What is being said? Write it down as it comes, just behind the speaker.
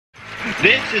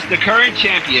This is the current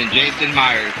champion, Jason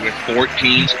Meyers, with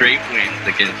 14 straight wins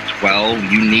against 12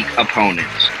 unique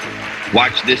opponents.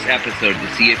 Watch this episode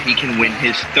to see if he can win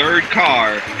his third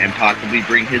car and possibly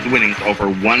bring his winnings over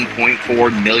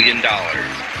 $1.4 million.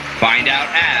 Find out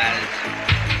as...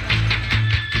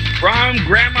 From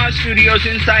Grandma Studios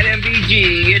inside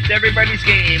MVG, it's everybody's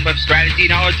game of strategy,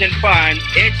 knowledge, and fun.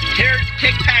 It's Turd,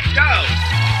 Tic Tac Dough.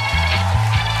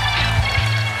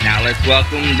 Now let's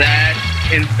welcome that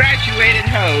infatuated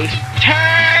host,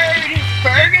 Turd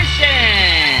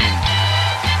Ferguson.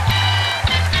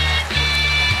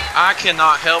 I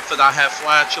cannot help that I have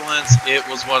flatulence. It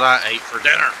was what I ate for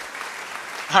dinner.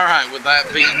 All right, with that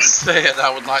being said,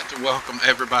 I would like to welcome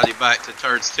everybody back to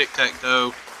Turd's Tic Tac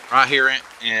Dough right here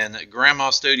in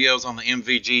Grandma Studios on the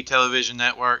MVG television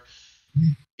network.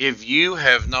 If you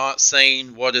have not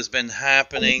seen what has been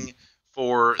happening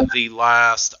for the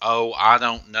last, I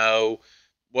don't know,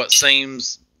 what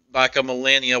seems like a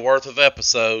millennia worth of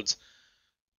episodes,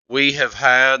 we have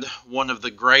had one of the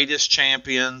greatest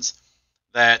champions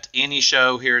that any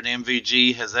show here at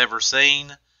MVG has ever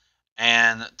seen.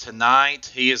 And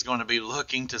tonight he is going to be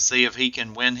looking to see if he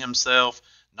can win himself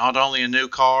not only a new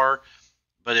car,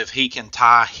 but if he can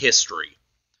tie history.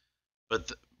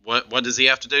 But what does he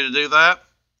have to do that?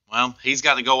 Well, he's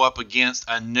got to go up against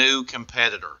a new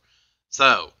competitor.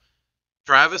 So,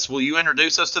 Travis, will you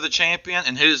introduce us to the champion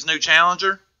and his new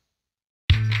challenger?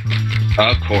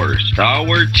 Of course.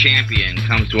 Our champion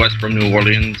comes to us from New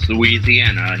Orleans,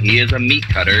 Louisiana. He is a meat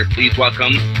cutter. Please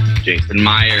welcome Jason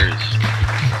Meyers.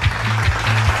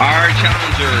 Our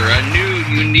challenger, a new,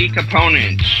 unique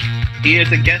opponent. He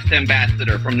is a guest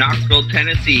ambassador from Knoxville,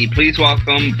 Tennessee. Please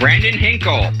welcome Brandon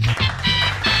Hinkle.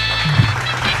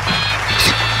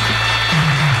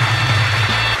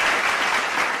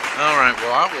 All right,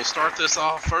 well, I will start this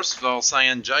off first of all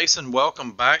saying, Jason,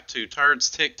 welcome back to Turd's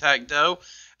Tic Tac Dough.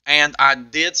 And I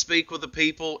did speak with the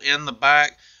people in the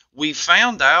back. We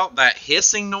found out that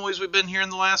hissing noise we've been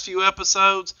hearing the last few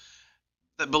episodes,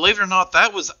 that believe it or not,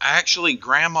 that was actually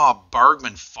Grandma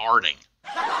Bergman farting.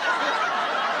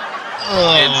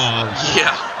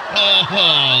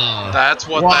 That's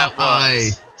what that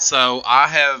was. So I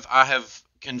have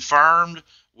confirmed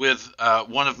with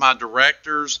one of my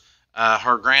directors,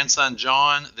 her grandson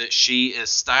John, that she is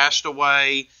stashed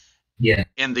away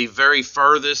in the very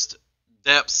furthest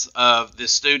depths of the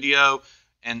studio,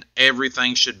 and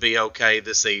everything should be okay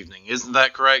this evening. Isn't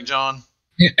that correct, John?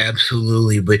 Yeah,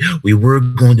 absolutely, but we were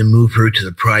going to move her to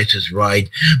the Price is Right,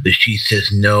 but she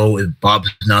says no, if Bob's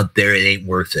not there, it ain't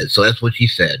worth it. So that's what she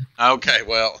said. Okay,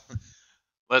 well,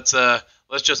 let's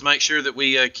just make sure that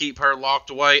we keep her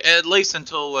locked away, at least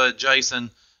until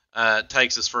Jason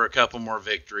takes us for a couple more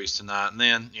victories tonight, and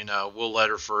then, we'll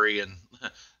let her free and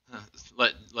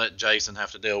let Jason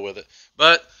have to deal with it.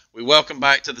 But we welcome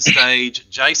back to the stage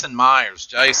Jason Meyers.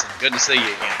 Jason, good to see you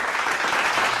again.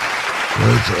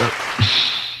 What's up?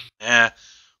 Yeah.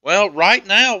 Well, right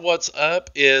now what's up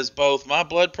is both my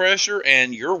blood pressure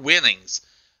and your winnings.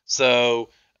 So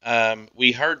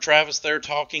we heard Travis there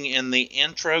talking in the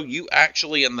intro. You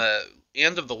actually, in the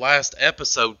end of the last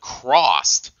episode,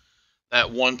 crossed that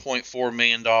 $1.4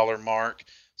 million mark.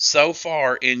 So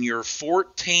far, in your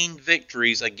 14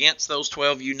 victories against those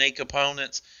 12 unique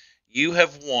opponents, you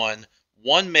have won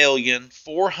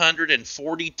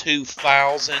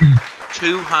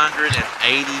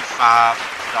 $1,442,285.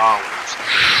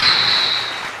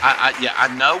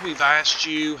 I know we've asked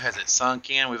you, has it sunk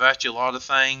in? We've asked you a lot of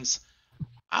things.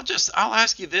 I'll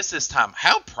ask you this time.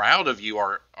 How proud of you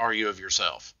are you of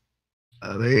yourself?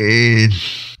 I mean,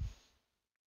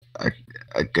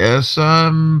 I guess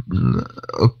I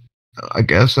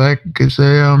could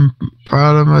say I'm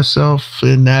proud of myself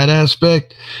in that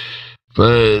aspect,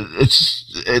 but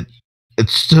it's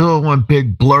still one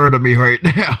big blur to me right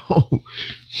now.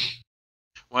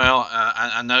 Well,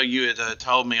 I know you had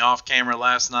told me off camera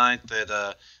last night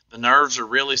that the nerves are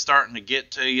really starting to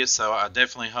get to you, so I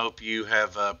definitely hope you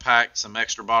have packed some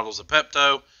extra bottles of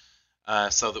Pepto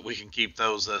so that we can keep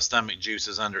those stomach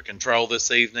juices under control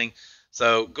this evening.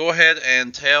 So go ahead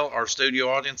and tell our studio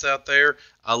audience out there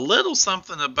a little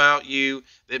something about you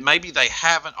that maybe they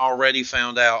haven't already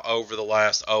found out over the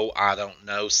last,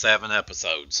 7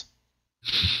 episodes.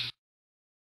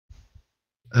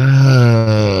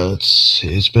 Let's see.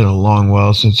 It's been a long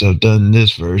while since I've done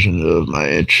this version of my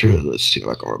intro. Let's see if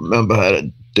I can remember how to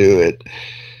do it.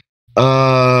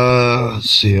 Let's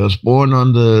see. I was born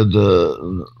on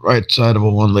the right side of a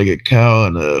one-legged cow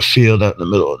in a field out in the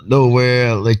middle of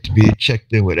nowhere. I like to be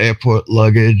checked in with airport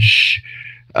luggage,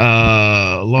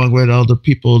 along with all the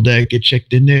people that get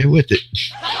checked in there with it.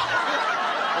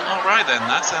 Well, all right. way, then.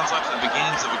 That sounds like the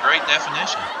beginnings of a great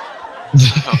definition.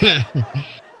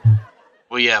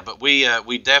 Well, yeah, but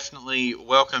we definitely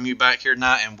welcome you back here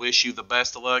tonight and wish you the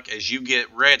best of luck as you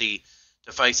get ready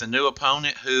to face a new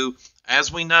opponent who,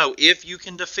 as we know, if you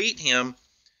can defeat him,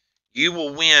 you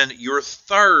will win your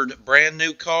third brand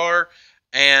new car.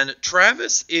 And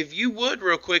Travis, if you would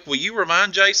real quick, will you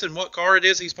remind Jason what car it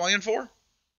is he's playing for?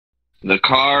 The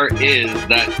car is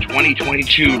that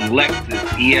 2022 Lexus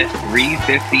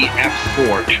ES350 F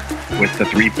Sport with the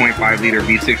 3.5-liter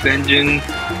V6 engine,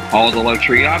 all the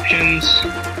luxury options,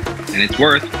 and it's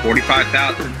worth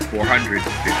 $45,450.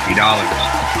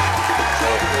 So,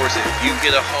 of course, if you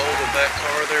get a hold of that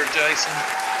car there, Jason,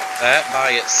 that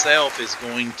by itself is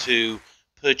going to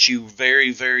put you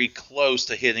very, very close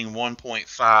to hitting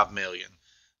 $1.5 million.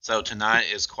 So tonight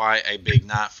is quite a big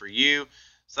night for you.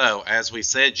 So, as we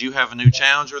said, you have a new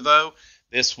challenger, though.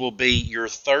 This will be your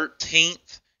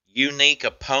 13th unique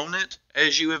opponent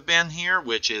as you have been here,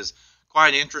 which is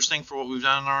quite interesting for what we've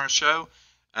done on our show.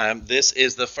 This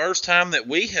is the first time that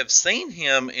we have seen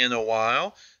him in a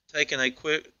while. Taking a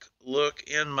quick look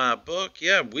in my book.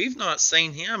 Yeah, we've not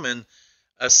seen him in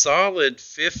a solid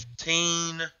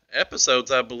 15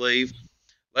 episodes, I believe.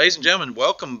 Ladies and gentlemen,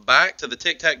 welcome back to the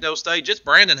Tic Tac Dough stage. It's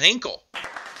Brandon Hinkle.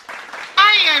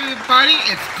 Hi, everybody.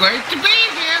 It's great to be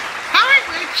here. Hi,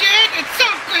 Richard. It's so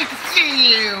great to see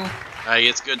you. Hey,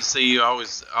 it's good to see you.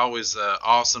 Always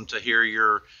awesome to hear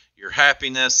your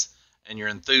happiness and your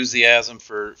enthusiasm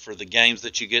for the games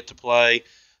that you get to play.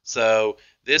 So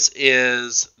this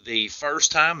is the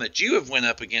first time that you have went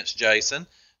up against Jason.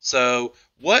 So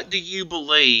what do you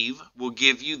believe will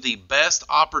give you the best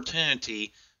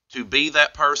opportunity to be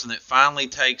that person that finally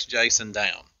takes Jason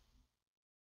down?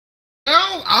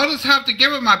 Well, I'll just have to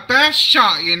give it my best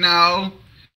shot, you know.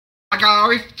 Like I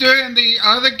always do in the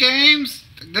other games.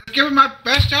 Just give it my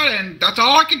best shot, and that's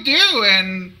all I can do.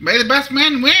 And may the best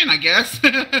man win, I guess.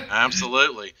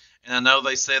 Absolutely. And I know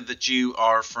they said that you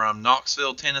are from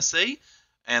Knoxville, Tennessee,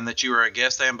 and that you are a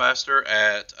guest ambassador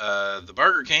at the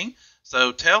Burger King.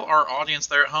 So tell our audience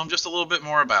there at home just a little bit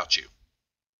more about you.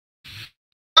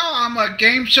 Oh, I'm a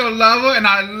game show lover, and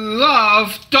I love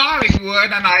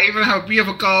Dollywood, and I even have a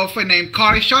beautiful girlfriend named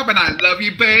Carly Sharp, and I love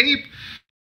you, babe.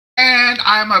 And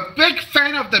I'm a big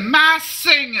fan of The Masked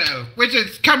Singer, which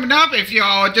is coming up. If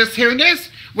y'all are just hearing this,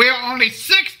 we're only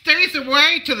 6 days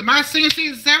away to The Masked Singer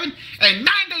Season 7, and 9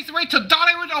 days away to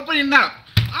Dollywood opening up.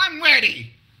 I'm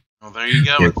ready. Well, there you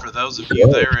go. And for those of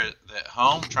you there at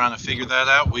home trying to figure that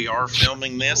out, we are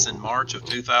filming this in March of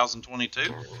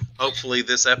 2022. Hopefully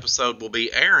this episode will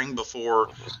be airing before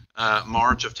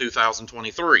March of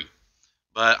 2023.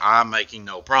 But I'm making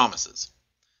no promises.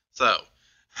 So,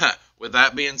 with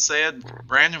that being said,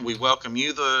 Brandon, we welcome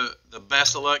you the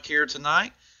best of luck here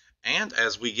tonight. And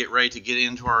as we get ready to get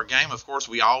into our game, of course,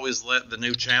 we always let the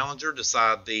new challenger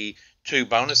decide the 2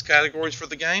 bonus categories for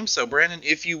the game. So, Brandon,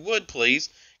 if you would,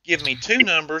 please, give me 2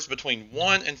 numbers between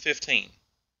 1 and 15.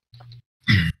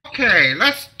 Okay,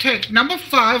 let's take number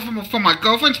 5 for my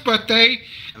girlfriend's birthday.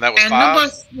 And that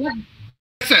was 5?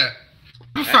 That's it.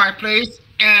 Number 5, please.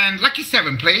 And lucky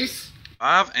 7, please.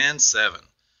 5 and 7.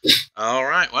 All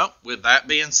right. Well, with that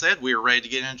being said, we are ready to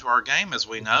get into our game. As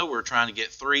we know, we're trying to get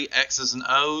 3 X's and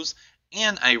O's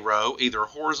in a row, either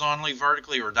horizontally,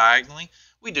 vertically, or diagonally.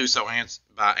 We do so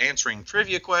by answering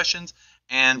trivia questions,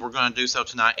 and we're going to do so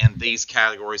tonight in these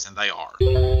categories, and they are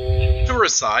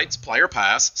tourist sites, player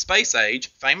pass, space age,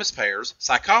 famous pairs,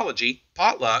 psychology,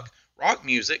 potluck, rock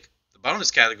music, the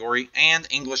bonus category, and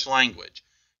English language.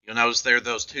 You'll notice there are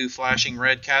those 2 flashing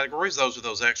red categories. Those are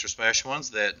those extra special ones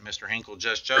that Mr. Hinkle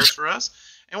just chose for us,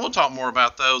 and we'll talk more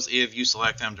about those if you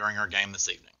select them during our game this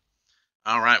evening.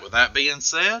 All right, with that being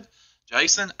said,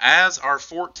 Jason, as our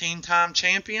 14-time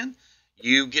champion,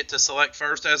 you get to select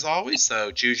first as always,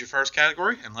 so choose your first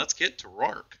category, and let's get to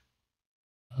work.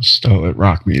 I'll start with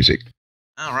rock music.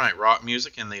 All right, rock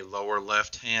music in the lower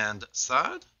left-hand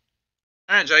side.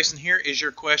 All right, Jason, here is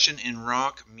your question in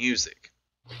rock music.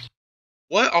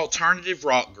 What alternative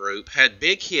rock group had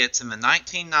big hits in the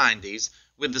 1990s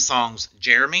with the songs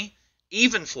Jeremy,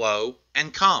 Even Flow,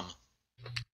 and Come?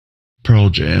 Pearl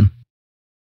Jam.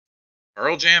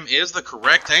 Pearl Jam is the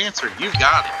correct answer. You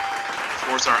got it. Of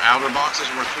course, our outer box is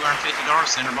worth $250,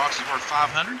 center box is worth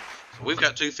 $500. So we've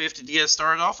got $250 to get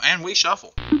started off, and we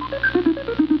shuffle.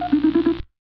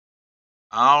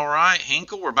 All right,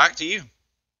 Hinkle, we're back to you.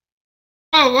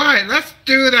 All right, let's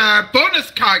do the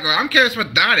bonus category. I'm curious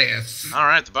what that is. All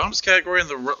right, the bonus category on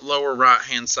the lower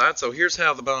right-hand side. So here's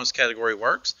how the bonus category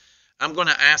works. I'm going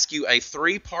to ask you a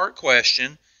 3-part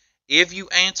question. If you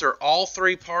answer all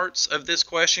 3 parts of this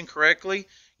question correctly,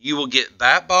 you will get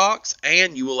that box,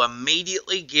 and you will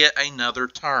immediately get another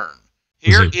turn.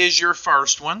 Here is your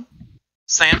first one.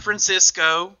 San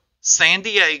Francisco, San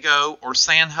Diego, or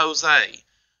San Jose?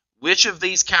 Which of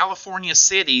these California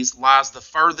cities lies the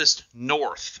furthest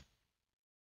north?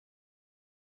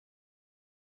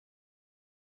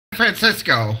 San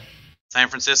Francisco. San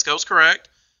Francisco is correct.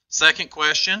 Second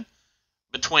question.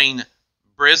 Between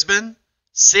Brisbane,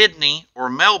 Sydney, or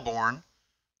Melbourne,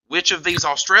 which of these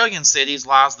Australian cities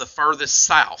lies the furthest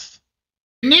south?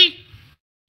 Sydney?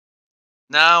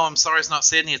 No, I'm sorry, it's not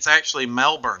Sydney. It's actually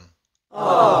Melbourne. Oh.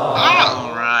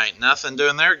 All right, nothing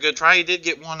doing there. Good try. You did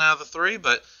get 1 out of the 3,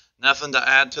 but nothing to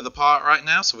add to the pot right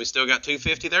now, so we still got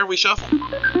 250 there. We shuffle.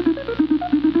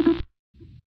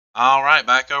 All right,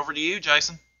 back over to you,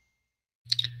 Jason.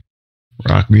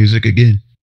 Rock music again.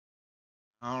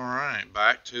 All right,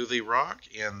 back to the rock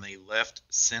in the left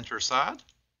center side.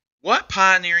 What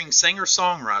pioneering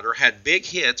singer-songwriter had big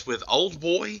hits with Old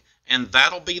Boy and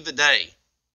That'll Be the Day?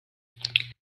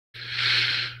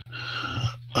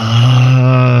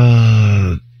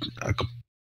 I could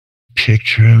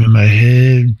picture him in my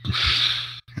head.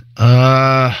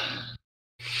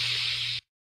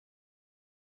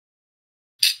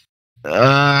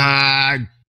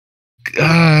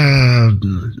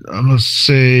 I'm gonna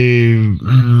say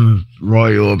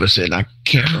Roy Orbison. I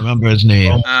can't remember his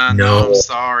name. No, I'm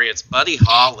sorry. It's Buddy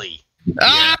Holly.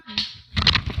 Ah!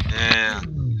 Yeah.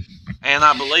 And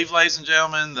I believe, ladies and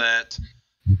gentlemen, that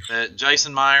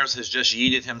Jason Meyers has just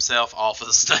yeeted himself off of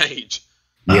the stage.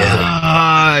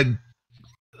 Yeah.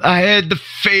 I had the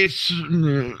face and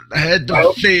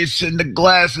the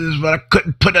glasses, but I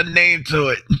couldn't put a name to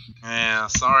it. Yeah,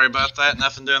 sorry about that.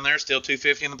 Nothing doing there. Still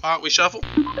 250 in the pot. We shuffle.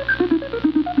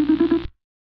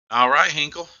 All right,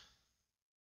 Hinkle.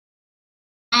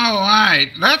 All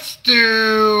right, let's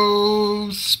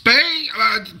do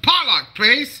potluck,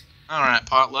 please. All right,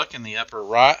 potluck in the upper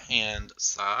right-hand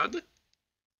side.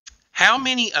 How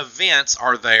many events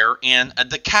are there in a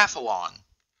decathlon?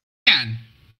 10.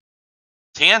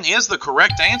 10 is the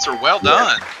correct answer. Well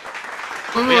done.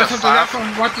 I remember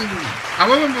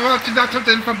watching that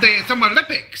something from the Summer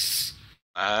Olympics.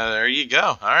 There you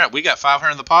go. All right, we got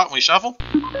 500 in the pot and we shuffle.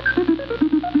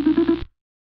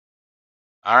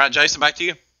 All right, Jason, back to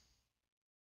you.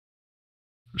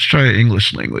 Let's try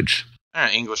English language. All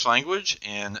right, English language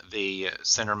in the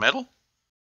center middle.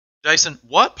 Jason,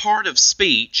 what part of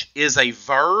speech is a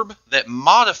verb that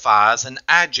modifies an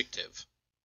adjective?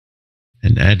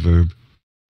 An adverb.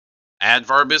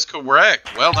 Adverb is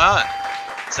correct. Well done.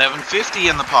 750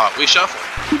 in the pot. We shuffle.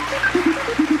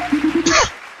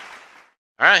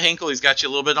 All right, Hinkle, he's got you a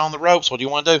little bit on the ropes. What do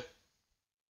you want to do?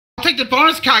 I'll take the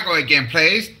bonus category again,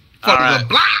 please. For All the right.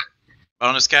 block.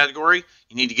 Bonus category.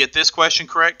 You need to get this question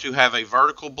correct to have a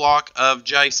vertical block of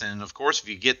Jason. And, of course, if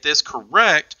you get this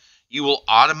correct, you will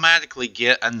automatically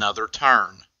get another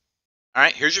turn. All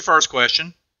right, here's your first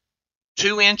question.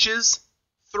 2 inches,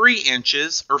 3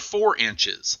 inches, or 4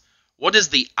 inches? What is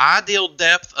the ideal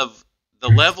depth of the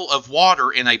level of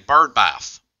water in a bird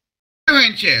bath? 2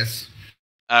 inches.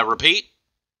 Repeat.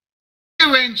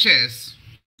 2 inches.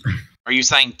 Are you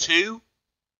saying 2?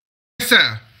 Yes,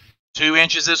 sir. 2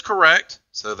 inches is correct.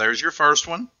 So there's your first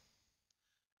one.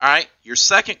 All right, your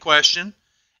second question.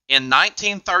 In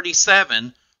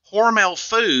 1937, Hormel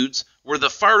Foods were the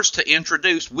first to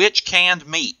introduce which canned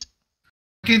meat?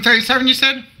 1937, you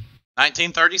said?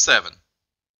 1937.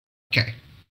 Okay.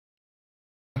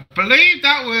 I believe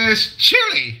that was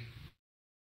chili.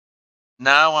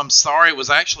 No, I'm sorry. It was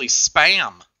actually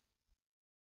Spam.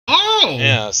 Oh!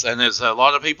 Yes, and as a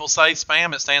lot of people say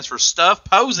Spam, it stands for stuff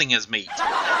posing as meat.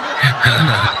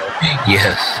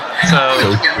 Yes.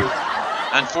 So, true.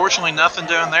 unfortunately, nothing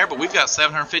doing there, but we've got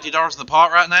 $750 in the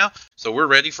pot right now, so we're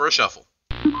ready for a shuffle.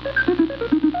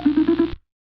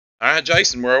 All right,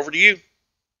 Jason, we're over to you.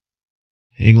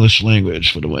 English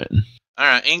language for the win. All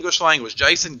right, English language.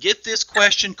 Jason, get this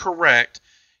question correct.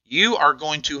 You are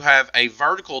going to have a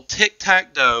vertical Tic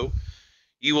Tac Dough.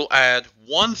 You will add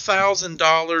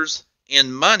 $1,000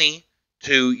 in money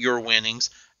to your winnings,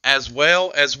 as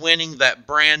well as winning that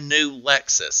brand new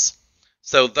Lexus.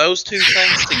 So those two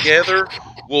things together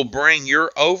will bring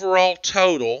your overall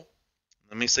total,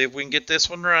 let me see if we can get this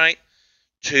one right,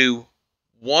 to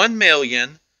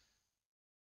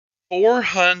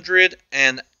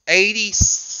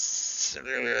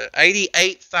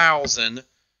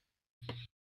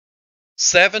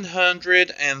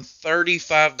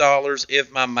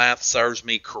if my math serves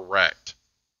me correct.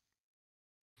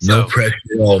 No So, pressure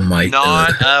at all, Mike.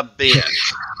 not a bit.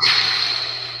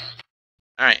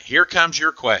 All right, here comes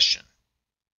your question.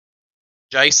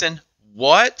 Jason,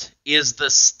 what is the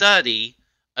study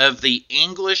of the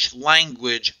English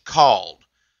language called?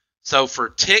 So for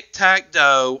Tic Tac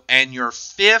Dough and your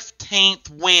 15th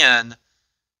win,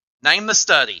 name the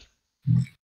study.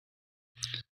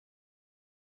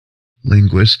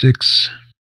 Linguistics.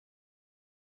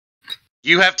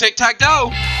 You have Tic Tac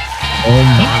Dough. Oh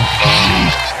my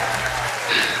God.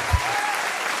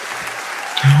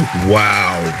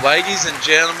 Wow. Ladies and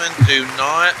gentlemen, do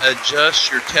not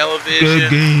adjust your television,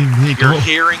 Good game, your Nico.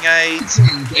 hearing aids,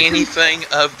 anything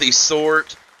of the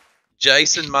sort.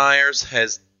 Jason Meyers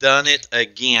has done it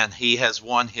again. He has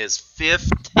won his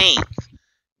 15th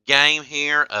game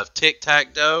here of Tic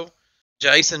Tac Dough.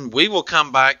 Jason, we will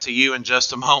come back to you in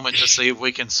just a moment to see if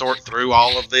we can sort through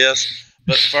all of this.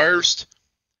 But first,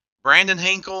 Brandon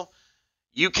Hinkle,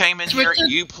 you came in here,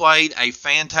 you played a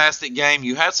fantastic game.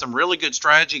 You had some really good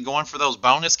strategy going for those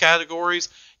bonus categories.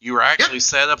 You were actually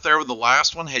set up there with the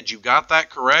last one. Had you got that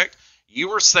correct, you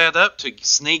were set up to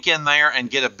sneak in there and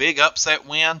get a big upset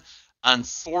win.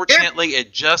 Unfortunately,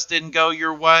 it just didn't go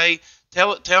your way.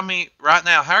 Tell me right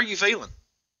now, how are you feeling?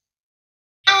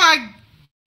 I'm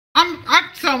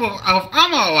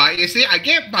all right. You see, I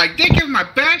did give my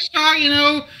best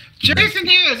shot. Jason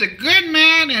here is a good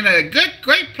man and a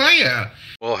great player.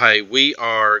 Well, hey, we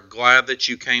are glad that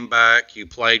you came back. You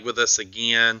played with us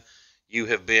again. You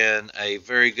have been a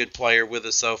very good player with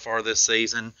us so far this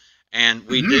season, and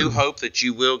we do hope that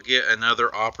you will get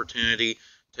another opportunity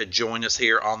to join us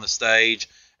here on the stage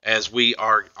as we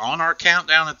are on our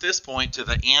countdown at this point to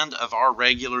the end of our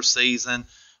regular season.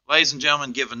 Ladies and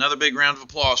gentlemen, give another big round of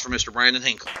applause for Mr. Brandon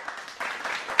Hinkle.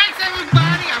 Thanks,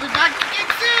 everybody. I'll be back again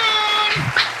soon.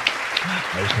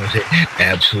 I was going to say,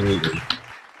 absolutely.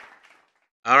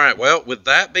 All right, well, with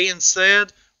that being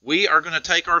said, we are going to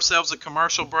take ourselves a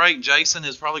commercial break. Jason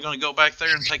is probably going to go back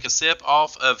there and take a sip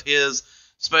off of his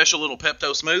special little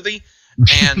Pepto smoothie,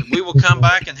 and we will come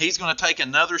back, and he's going to take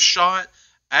another shot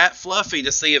at Fluffy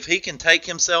to see if he can take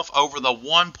himself over the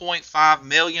 $1.5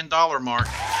 million mark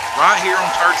right here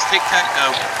on Turd's Tic Tac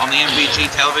Dough on the MVG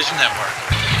Television Network.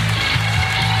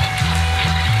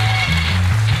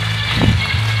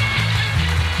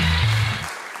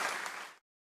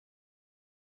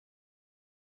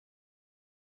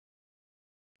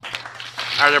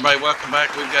 All right, everybody, welcome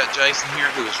back. We've got Jason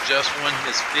here who has just won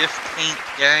his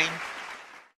 15th game.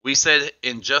 We said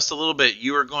in just a little bit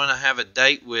you are going to have a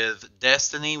date with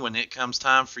Destiny when it comes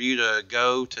time for you to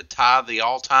go to tie the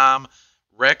all-time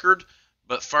record.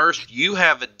 But first, you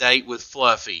have a date with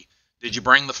Fluffy. Did you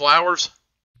bring the flowers?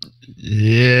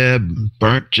 Yeah,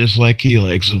 burnt just like he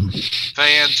likes them.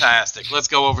 Fantastic. Let's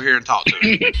go over here and talk to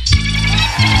him.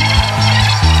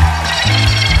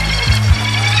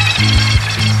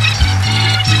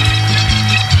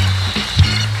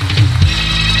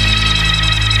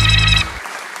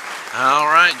 All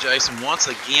right, Jason, once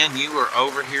again, you are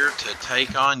over here to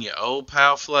take on your old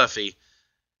pal Fluffy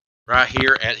right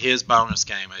here at his bonus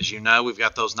game. As you know, we've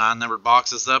got those 9-numbered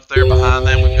boxes up there. Behind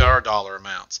them, we've got our dollar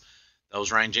amounts.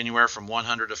 Those range anywhere from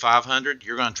 $100 to $500.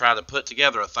 You're going to try to put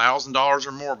together $1,000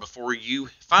 or more before you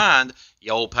find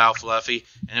your old pal Fluffy,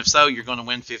 and if so, you're going to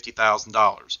win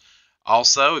 $50,000.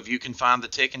 Also, if you can find the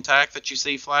tick and tack that you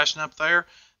see flashing up there,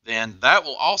 then that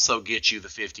will also get you the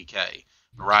 $50K.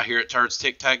 Right here at Turd's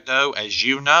Tic Tac Dough, as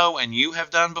you know and you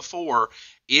have done before,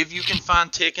 if you can find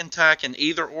tick and tack in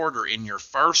either order in your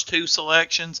first two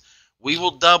selections, we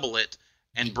will double it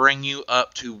and bring you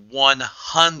up to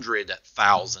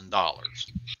 $100,000.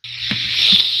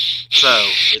 So,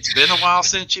 it's been a while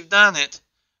since you've done it,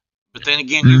 but then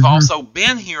again, you've also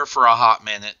been here for a hot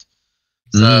minute.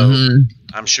 So,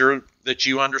 I'm sure that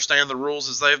you understand the rules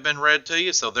as they've been read to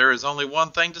you, so there is only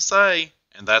one thing to say.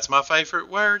 And that's my favorite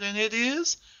word, and it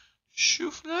is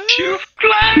souffle.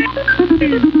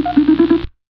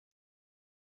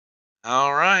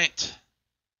 All right.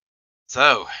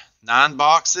 So, 9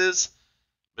 boxes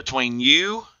between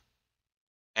you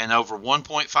and over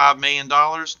 $1.5 million.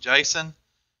 Jason,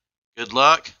 good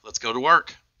luck. Let's go to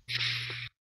work.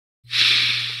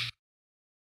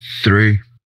 3.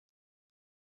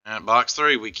 At box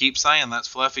 3, we keep saying that's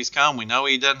Fluffy's comb. We know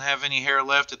he doesn't have any hair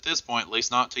left at this point, at least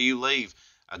not till you leave.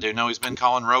 I do know he's been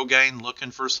calling Rogaine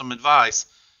looking for some advice.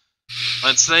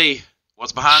 Let's see.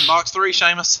 What's behind box 3,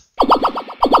 Seamus? All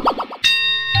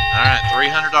right,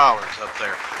 $300 up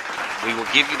there. We will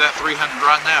give you that $300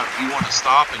 right now if you want to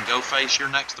stop and go face your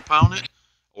next opponent,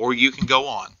 or you can go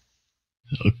on.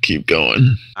 I'll keep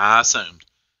going. I assumed.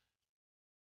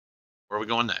 Where are we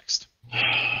going next?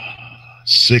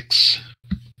 6.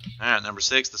 All right, number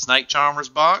 6, the Snake Charmers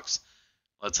box.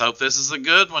 Let's hope this is a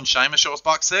good one. Seamus, show us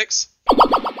box 6.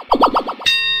 Another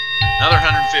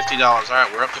 $150. All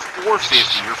right, we're up to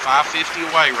 $450. You're $550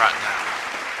 away right now.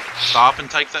 Stop and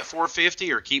take that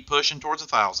 450 or keep pushing towards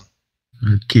 1,000?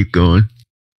 Keep going.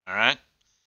 All right.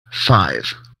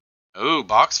 5. Ooh,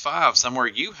 box 5, somewhere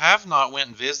you have not went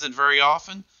and visited very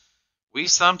often. We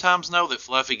sometimes know that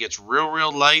Fluffy gets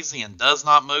real lazy and does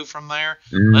not move from there.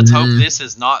 Mm-hmm. Let's hope this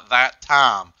is not that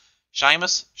time.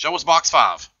 Seamus, show us box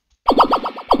 5. $400.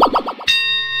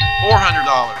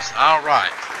 All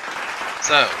right.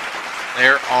 So,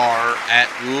 there are at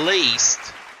least,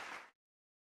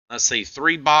 let's see,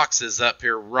 3 boxes up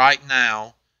here right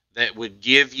now that would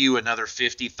give you another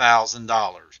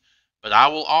 $50,000. But I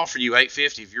will offer you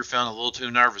 $850 if you're feeling a little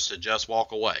too nervous to just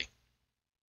walk away.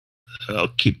 I'll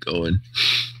keep going.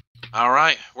 All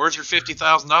right. Where's your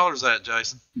 $50,000 at,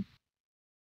 Jason?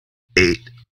 8.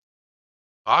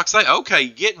 Box 8. Okay,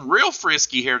 getting real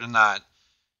frisky here tonight.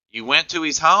 You went to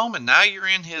his home, and now you're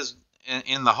in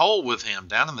the hole with him,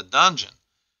 down in the dungeon.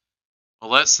 Well,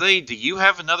 let's see. Do you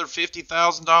have another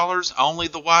 $50,000? Only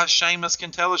the wise Seamus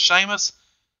can tell us. Seamus,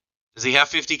 does he have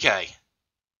 $50K?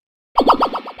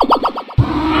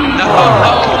 No.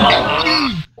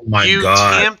 Oh my You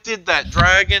God. tempted that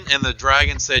dragon, and the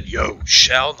dragon said, "You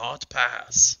shall not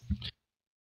pass."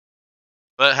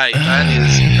 But hey,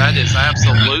 that is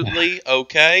absolutely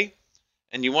okay.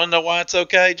 And you want to know why it's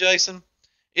okay, Jason?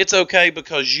 It's okay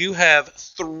because you have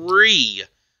 3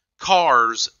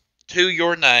 cars to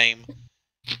your name,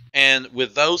 and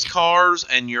with those cars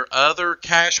and your other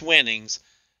cash winnings,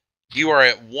 you are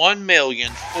at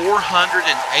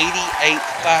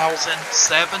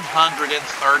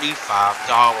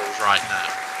 $1,488,735 right now.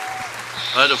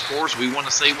 But of course, we want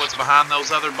to see what's behind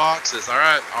those other boxes. All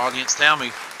right, audience, tell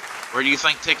me, where do you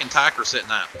think Tic and Tac are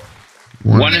sitting at?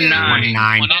 1 and 9. 1 and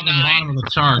 9. Bottom of the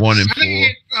chart. 1 and I 4.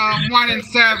 think it's 1 and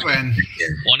 7.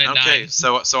 1 and Okay, 9.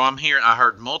 so I'm hearing, I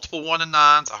heard multiple 1 and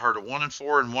 9s. I heard a 1 and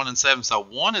 4 and 1 and 7. So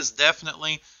 1 is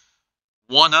definitely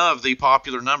one of the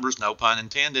popular numbers, no pun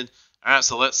intended. All right,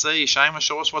 so let's see. Seamus,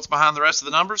 show us what's behind the rest of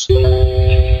the numbers.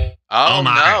 Oh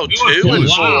my. no, 2 and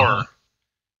 4. Wow.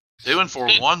 2 and 4.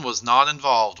 1 was not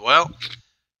involved. Well,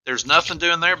 there's nothing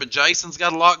doing there, but Jason's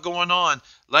got a lot going on.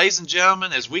 Ladies and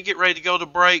gentlemen, as we get ready to go to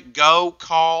break, go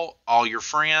call all your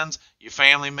friends, your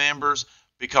family members,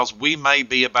 because we may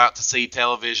be about to see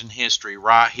television history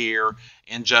right here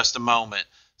in just a moment.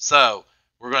 So,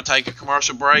 we're going to take a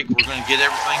commercial break. We're going to get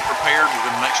everything prepared. We're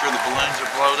going to make sure the balloons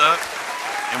are blowed up.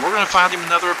 And we're going to find him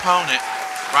another opponent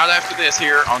right after this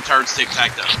here on Turd's Tic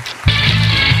Tac Dough.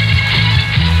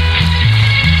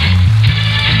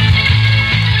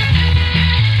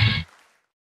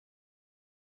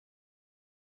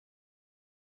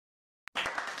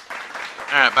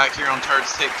 All right, back here on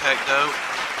Turd's Tic Tac Dough.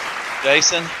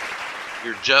 Jason,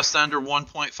 you're just under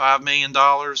 $1.5 million.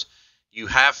 You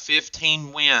have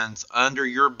 15 wins under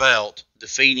your belt,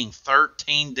 defeating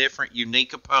 13 different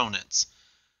unique opponents.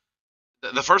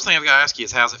 The first thing I've got to ask you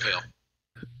is, how's it feel?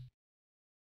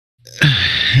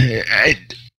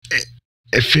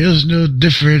 It feels no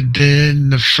different than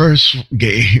the first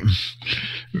game,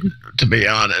 to be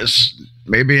honest.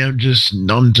 Maybe I'm just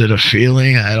numb to the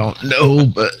feeling. I don't know,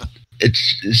 but it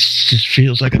just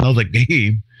feels like another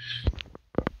game.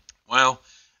 Well,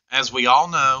 as we all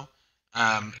know,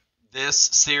 this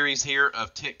series here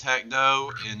of Tic Tac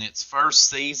Dough in its first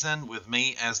season with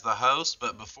me as the host,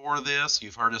 but before this,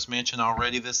 you've heard us mention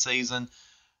already this season,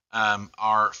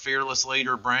 our fearless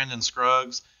leader, Brandon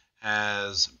Scruggs,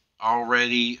 has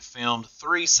already filmed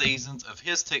 3 seasons of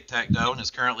his Tic Tac Dough and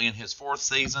is currently in his 4th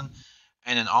season.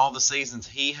 And in all the seasons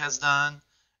he has done,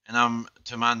 and I'm,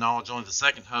 to my knowledge, only the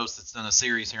second host that's done a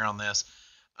series here on this,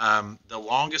 the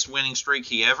longest winning streak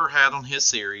he ever had on his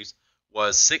series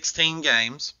was 16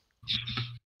 games,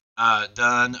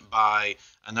 done by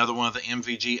another one of the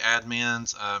MVG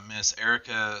admins, Miss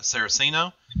Erica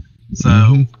Saraceno.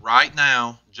 So right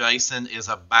now, Jason is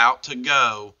about to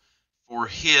go for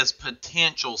his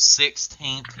potential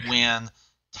 16th win,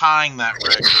 tying that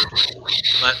record.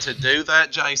 But to do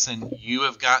that, Jason, you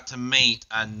have got to meet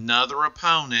another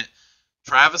opponent.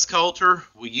 Travis Coulter,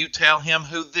 will you tell him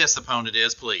who this opponent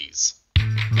is, please?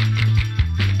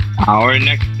 Our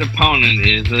next opponent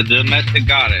is a domestic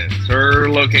goddess. Her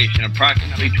location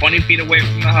approximately 20 feet away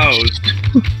from the host.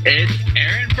 It's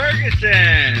Aaron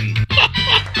Ferguson.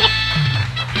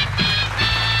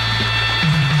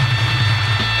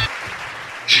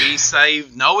 We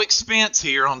saved no expense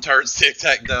here on Turd's Tic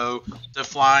Tac Dough to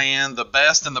fly in the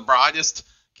best and the brightest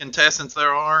contestants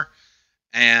there are.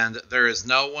 And there is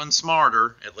no one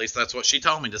smarter, at least that's what she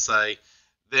told me to say,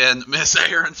 than Miss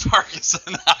Aaron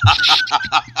Ferguson.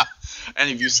 And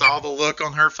if you saw the look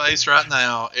on her face right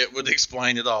now, it would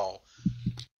explain it all.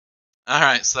 All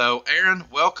right, so Aaron,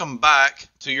 welcome back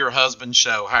to your husband's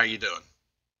show. How are you doing?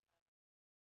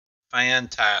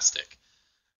 Fantastic.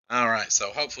 All right,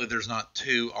 so hopefully there's not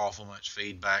too awful much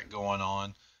feedback going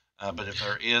on. But if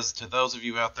there is, to those of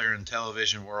you out there in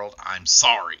television world, I'm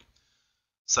sorry.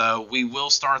 So we will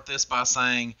start this by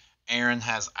saying Aaron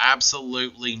has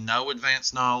absolutely no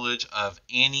advanced knowledge of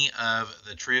any of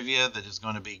the trivia that is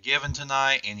going to be given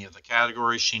tonight, any of the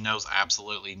categories. She knows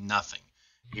absolutely nothing.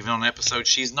 Even on episodes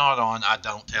she's not on, I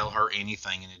don't tell her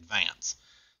anything in advance.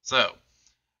 So,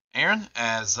 Aaron,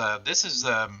 as this is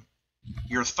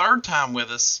your third time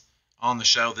with us on the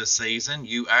show this season,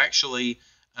 you actually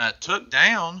took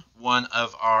down one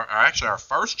of our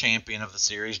first champion of the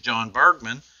series, John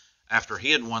Bergman, after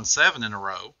he had won 7 in a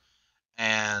row,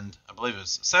 and I believe it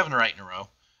was 7 or 8 in a row,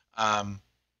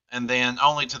 and then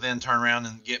only to then turn around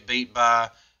and get beat by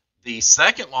the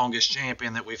second longest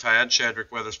champion that we've had, Shedrick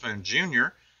Weatherspoon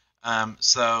Jr.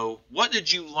 So what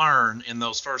did you learn in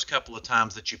those first couple of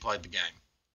times that you played the game?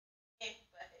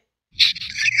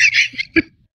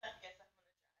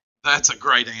 That's a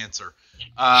great answer.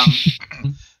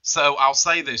 So I'll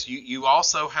say this. You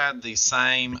also had the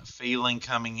same feeling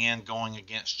coming in going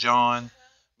against John,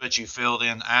 but you filled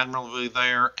in admirably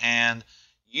there, and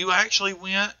you actually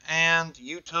went and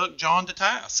you took John to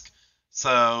task.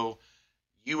 So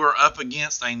you were up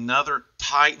against another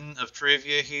titan of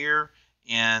trivia here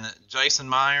in Jason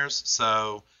Meyers.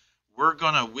 So we're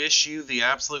going to wish you the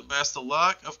absolute best of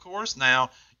luck, of course. Now,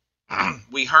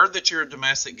 we heard that you're a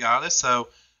domestic goddess, so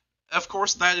of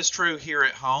course that is true here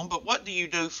at home, but what do you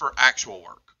do for actual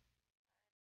work?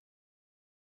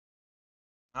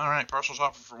 All right, personal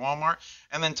shopper for Walmart.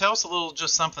 And then tell us a little,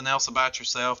 just something else about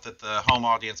yourself that the home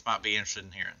audience might be interested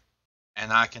in hearing.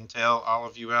 And I can tell all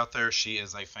of you out there, she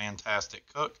is a fantastic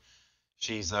cook.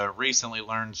 She's recently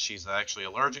learned she's actually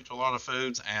allergic to a lot of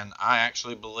foods, and I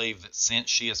actually believe that since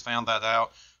she has found that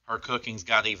out, her cooking's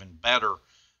got even better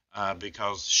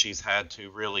because she's had to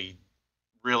really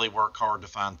work hard to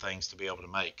find things to be able to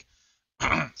make.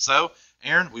 So,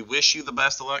 Aaron, we wish you the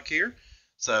best of luck here.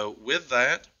 So, with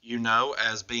that,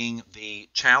 as being the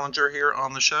challenger here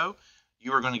on the show,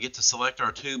 you are going to get to select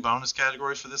our 2 bonus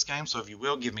categories for this game. So, if you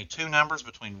will, give me 2 numbers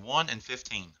between 1 and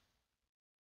 15.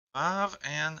 5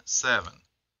 and 7.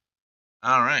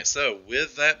 All right, so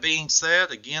with that being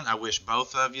said, again, I wish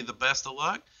both of you the best of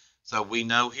luck. So, we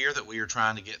know here that we are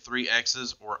trying to get 3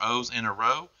 X's or O's in a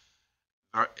row,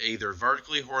 either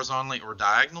vertically, horizontally, or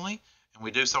diagonally. And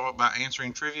we do so by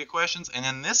answering trivia questions. And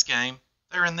in this game,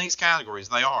 they're in these categories.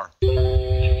 They are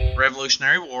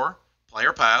Revolutionary War,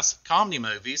 Player Pass, Comedy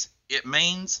Movies, It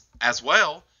Means, as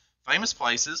well, Famous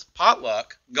Places,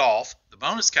 Potluck, Golf, the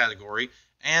bonus category,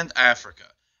 and Africa.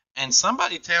 And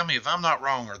somebody tell me if I'm not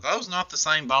wrong, are those not the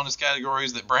same bonus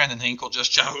categories that Brandon Hinkle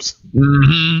just chose?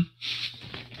 Mm-hmm.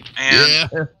 And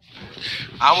yeah.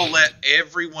 I will let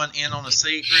everyone in on a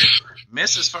secret.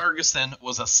 Mrs. Ferguson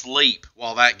was asleep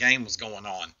while that game was going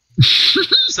on.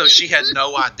 So she had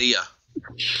no idea.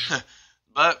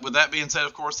 But with that being said,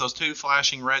 of course, those 2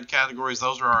 flashing red categories,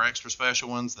 those are our extra special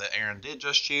ones that Aaron did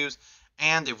just choose.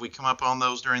 And if we come up on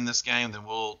those during this game, then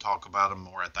we'll talk about them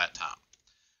more at that time.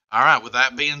 All right, with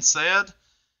that being said,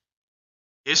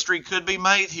 history could be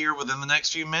made here within the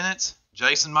next few minutes.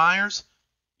 Jason Meyers,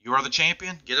 you are the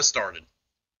champion. Get us started.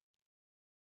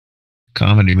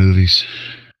 Comedy movies.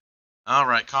 All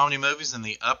right, comedy movies in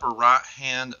the upper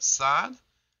right-hand side.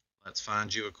 Let's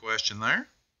find you a question there.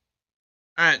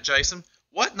 All right, Jason,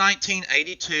 what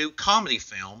 1982 comedy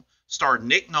film starred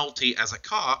Nick Nolte as a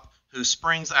cop who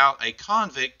springs out a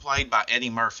convict played by Eddie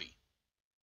Murphy?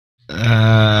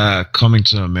 Coming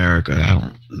to America. I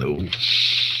don't know.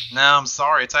 No, I'm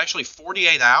sorry. It's actually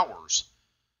 48 Hours,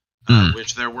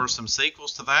 which there were some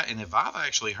sequels to that. And if I've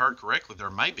actually heard correctly, there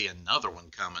may be another one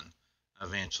coming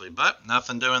eventually. But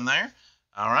nothing doing there.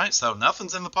 All right, so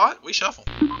nothing's in the pot. We shuffle.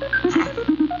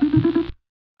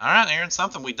 All right, Aaron,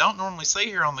 something we don't normally see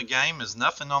here on the game is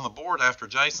nothing on the board after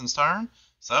Jason's turn.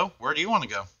 So where do you want to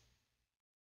go?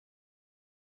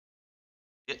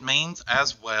 It Means,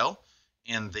 as well,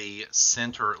 in the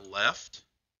center left.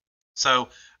 So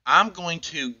I'm going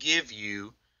to give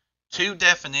you 2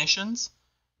 definitions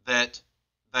that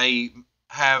they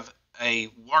have a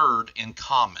word in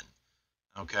common.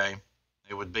 Okay?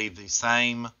 It would be the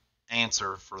same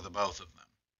answer for the both of them.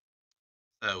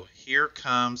 So here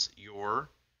comes your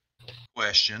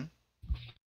question.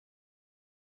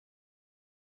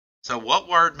 So what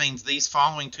word means these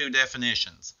following 2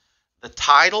 definitions? The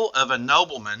title of a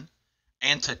nobleman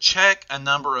and to check a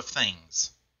number of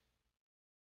things.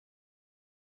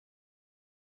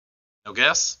 No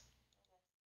guess?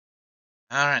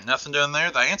 All right, nothing doing there.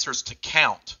 The answer is to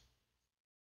count.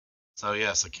 So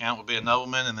yes, a count would be a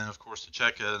nobleman, and then of course to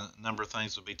check a number of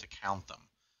things would be to count them.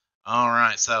 All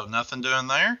right, so nothing doing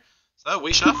there. So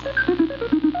we shuffle.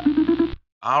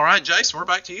 All right, Jason, we're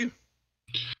back to you.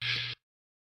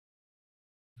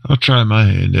 I'll try my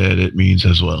hand at it means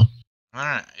as well. All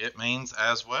right, it means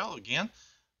as well. Again,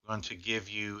 I'm going to give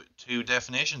you two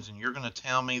definitions, and you're going to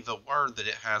tell me the word that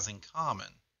it has in common.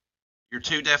 Your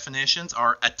two definitions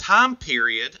are a time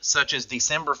period, such as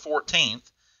December 14th,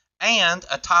 and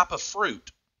a type of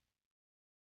fruit.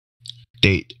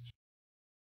 Date.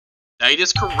 Date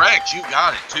is correct. You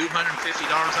got it. $250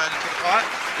 added to the pot.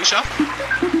 We shuffle.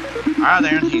 All right,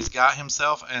 Aaron. He's got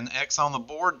himself an X on the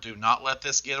board. Do not let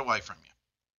this get away from you.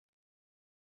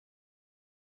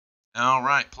 All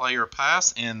right, player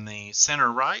pass in the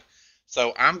center right.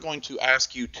 So I'm going to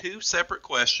ask you two separate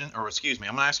questions, or excuse me,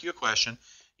 I'm going to ask you a question.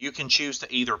 You can choose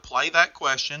to either play that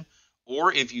question,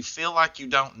 or if you feel like you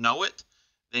don't know it,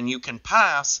 then you can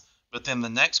pass, but then the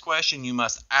next question you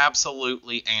must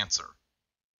absolutely answer.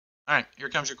 All right, here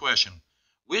comes your question.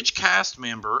 Which cast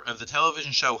member of the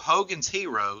television show Hogan's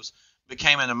Heroes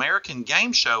became an American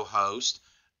game show host,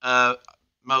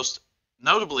 most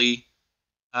notably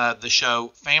the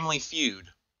show Family Feud?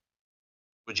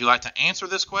 Would you like to answer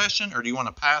this question, or do you want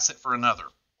to pass it for another?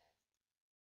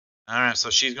 All right, so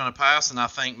she's going to pass, and I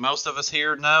think most of us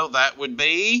here know that would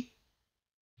be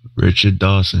Richard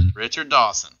Dawson. Richard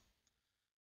Dawson.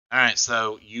 All right,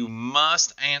 so you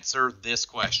must answer this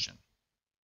question.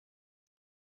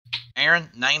 Aaron,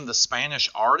 name the Spanish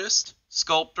artist,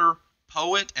 sculptor,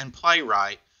 poet, and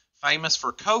playwright famous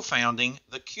for co-founding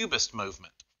the Cubist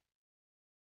movement.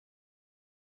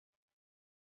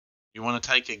 You want to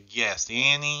take a guess?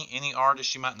 Any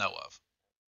artist you might know of?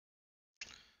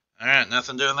 All right,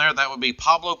 nothing doing there. That would be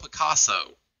Pablo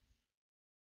Picasso.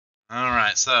 All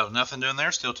right, so nothing doing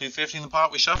there. Still $250 in the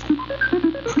pot. We shuffle.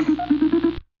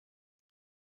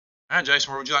 All right,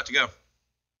 Jason, where would you like to go?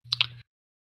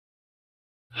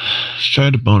 Let's try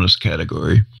the bonus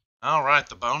category. All right,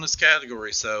 the bonus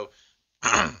category. So,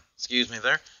 excuse me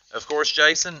there. Of course,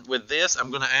 Jason, with this,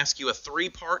 I'm going to ask you a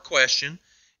three-part question.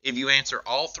 If you answer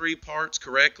all three parts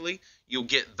correctly, you'll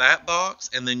get that box,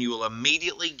 and then you will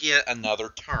immediately get another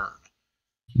turn.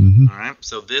 Mm-hmm. All right,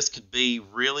 so this could be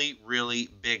really, really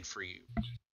big for you.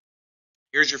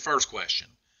 Here's your first question.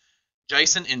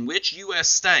 Jason, in which U.S.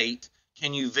 state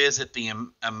can you visit the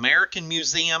American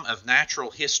Museum of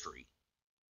Natural History?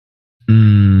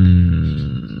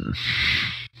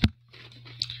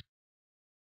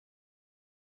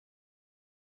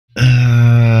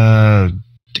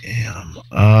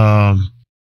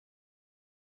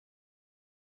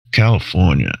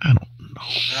 California. I don't know.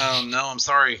 Oh, no, I'm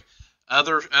sorry.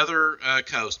 Other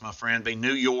coast, my friend, be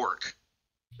New York.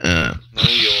 New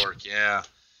York, yeah.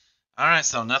 All right,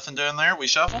 so nothing doing there. We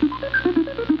shuffle.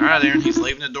 All right, Aaron, he's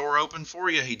leaving the door open for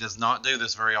you. He does not do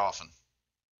this very often.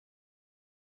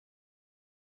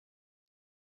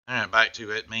 All right, back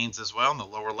to it means as well on the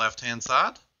lower left-hand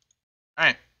side. All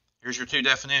right, here's your two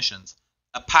definitions.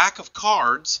 A pack of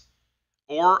cards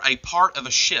or a part of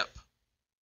a ship.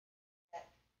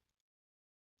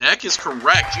 Deck is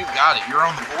correct. You've got it. You're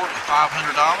on the board with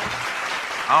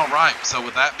 $500. All right, so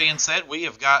with that being said, we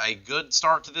have got a good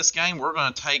start to this game. We're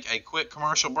going to take a quick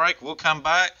commercial break. We'll come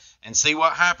back and see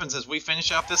what happens as we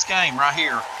finish out this game right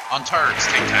here on Turd's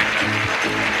Tic Tac Dough.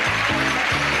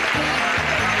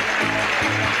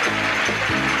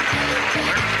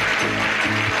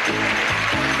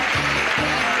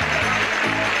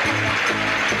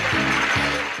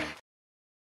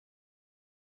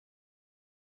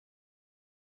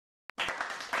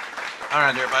 All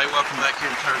right, everybody, welcome back here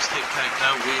to Turd's Tic Tac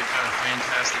Dough. We've got a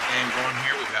fantastic game going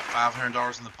here. We've got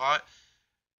 $500 in the pot.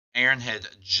 Erin had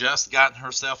just gotten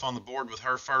herself on the board with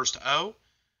her first O.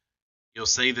 You'll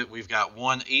see that we've got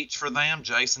one each for them.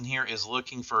 Jason here is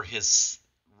looking for his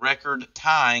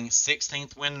record-tying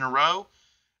 16th win in a row,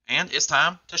 and it's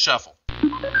time to shuffle. All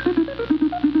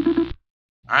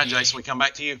right, Jason, we come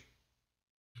back to you.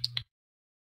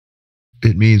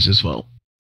 It means as well.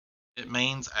 It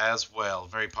means as well.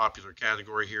 Very popular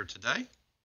category here today.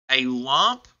 A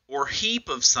lump or heap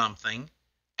of something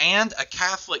and a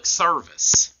Catholic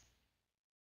service.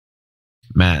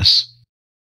 Mass.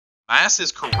 Mass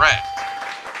is correct.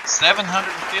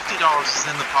 $750 is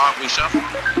in the pot. We shuffle.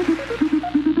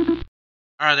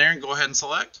 All right, Aaron, go ahead and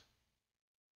select.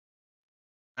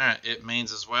 All right, it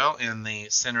means as well in the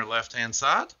center left-hand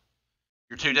side.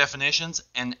 Your two definitions,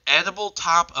 an edible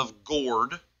type of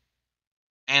gourd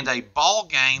and a ball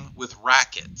game with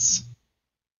rackets.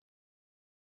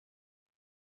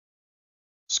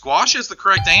 Squash is the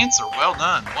correct answer. Well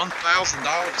done.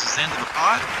 $1,000 is into the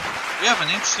pot. We have an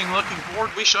interesting looking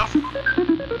board. We shuffle.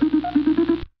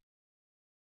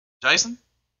 Jason?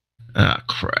 Ah,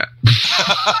 crap.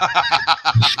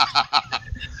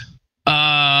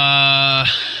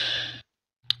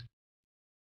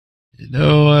 You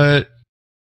know what?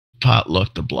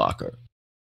 Potluck the blocker.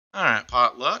 All right,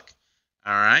 potluck.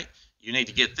 All right. You need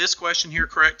to get this question here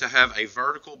correct to have a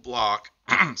vertical block,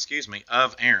 excuse me,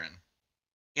 of Aaron.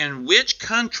 In which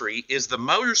country is the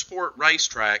motorsport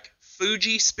racetrack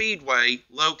Fuji Speedway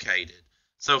located?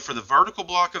 So for the vertical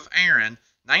block of Aaron,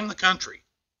 name the country.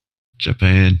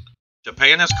 Japan.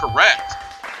 Japan is correct.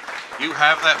 You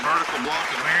have that vertical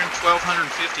block of Aaron.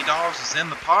 $1,250 is in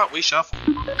the pot. We shuffle.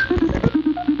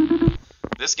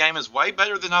 This game is way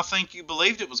better than I think you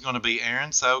believed it was going to be,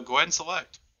 Aaron, so go ahead and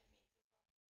select.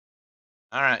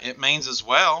 All right, it means as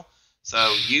well.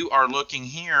 So you are looking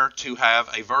here to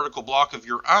have a vertical block of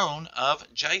your own of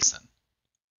Jason.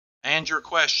 And your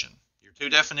question, your two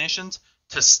definitions,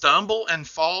 to stumble and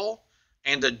fall,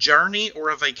 and a journey or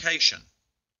a vacation.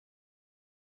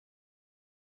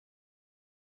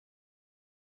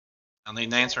 I'll need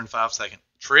an answer in 5 seconds.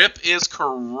 Trip is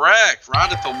correct,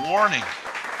 right at the warning.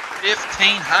 $1,500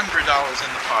 in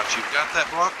the pot. You've got that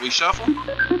block. We shuffle.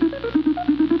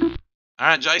 All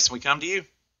right, Jason, we come to you.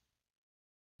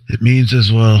 It means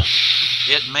as well.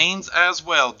 It means as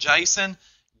well. Jason,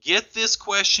 get this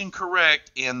question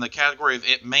correct in the category of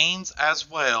it means as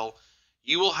well.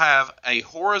 You will have a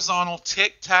horizontal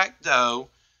Tic Tac Dough.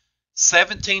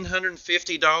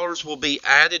 $1,750 will be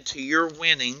added to your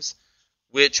winnings,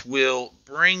 which will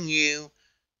bring you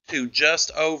to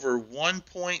just over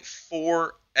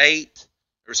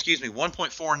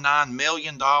 $1.49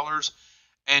 million,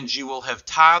 and you will have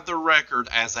tied the record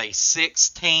as a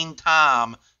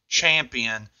 16-time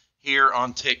champion here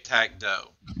on Tic Tac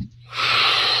Dough.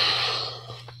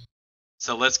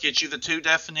 So let's get you the two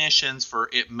definitions for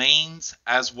it means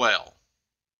as well.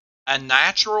 A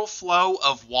natural flow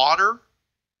of water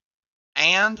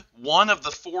and one of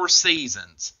the 4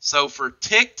 seasons. So for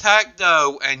Tic Tac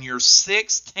Dough and your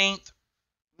 16th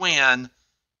win,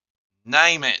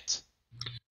 name it.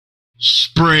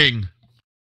 Spring.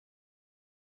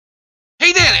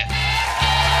 He did it!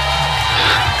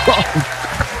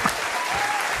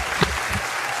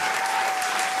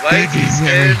 Ladies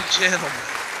and gentlemen,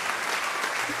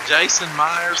 Jason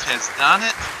Meyers has done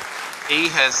it. He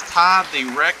has tied the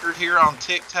record here on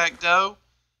Tic Tac Dough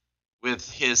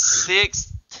with his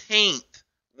 16th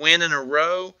win in a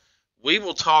row. We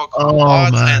will talk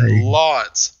lots and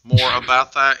lots more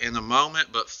about that in a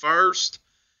moment. But first,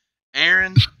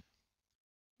 Aaron,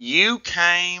 you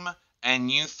came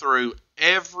and you threw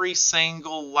every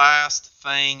single last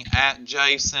thing at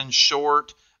Jason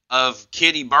short of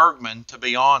Kitty Bergman, to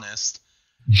be honest.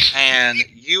 And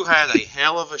you had a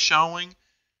hell of a showing.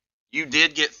 You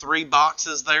did get 3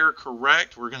 boxes there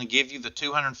correct. We're going to give you the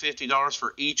 $250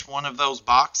 for each one of those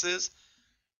boxes.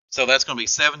 So that's going to be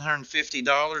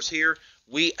 $750 here.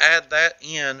 We add that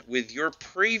in with your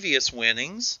previous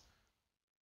winnings.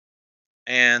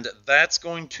 And that's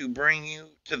going to bring you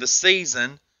to the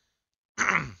season,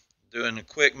 doing a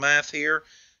quick math here,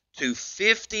 to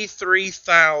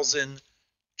 $53,250.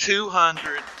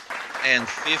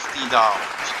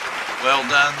 Well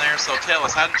done there. So tell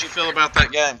us, how did you feel about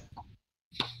that game?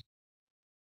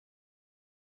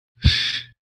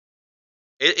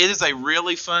 It is a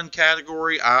really fun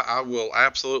category. I will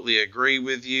absolutely agree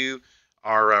with you.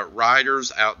 Our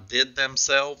riders outdid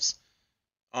themselves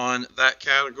on that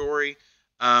category.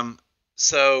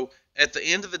 So at the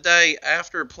end of the day,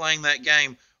 after playing that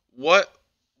game, what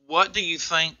do you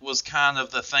think was kind of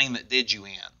the thing that did you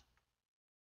in?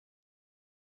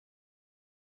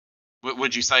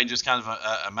 Would you say just kind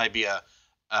of maybe a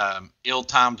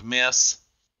ill-timed miss?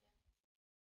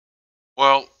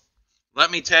 Well, let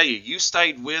me tell you, you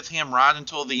stayed with him right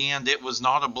until the end. It was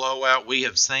not a blowout. We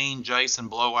have seen Jason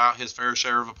blow out his fair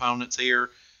share of opponents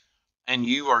here, and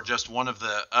you are just one of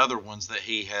the other ones that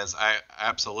he has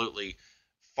absolutely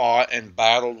fought and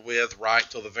battled with right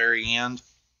till the very end.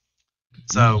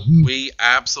 So we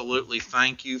absolutely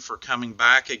thank you for coming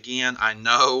back again. I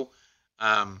know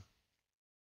a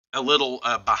little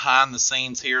behind the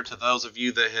scenes here to those of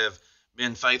you that have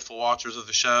been faithful watchers of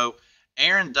the show.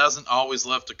 Aaron doesn't always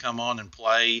love to come on and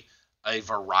play a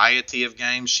variety of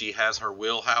games. She has her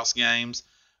wheelhouse games,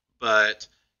 but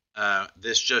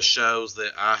this just shows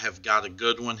that I have got a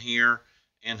good one here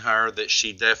in her, that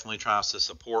she definitely tries to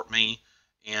support me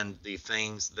in the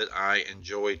things that I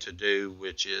enjoy to do,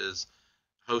 which is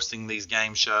hosting these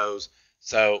game shows.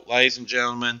 So, ladies and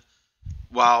gentlemen,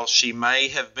 while she may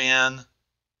have been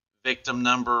victim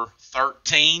number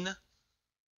 13,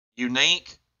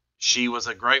 unique, she was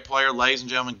a great player. Ladies and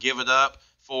gentlemen, give it up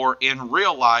for, in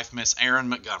real life, Miss Erin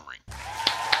Montgomery.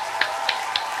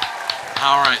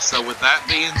 All right, so with that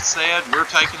being said, we're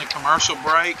taking a commercial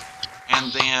break,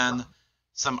 and then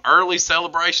some early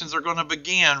celebrations are going to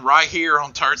begin right here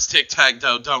on Turd's Tic Tac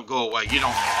Dough. Don't go away. You don't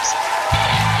want to miss it.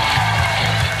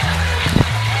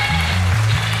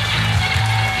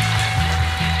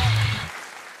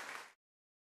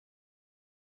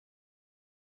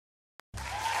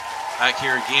 Back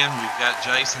here again, we've got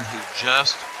Jason, who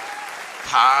just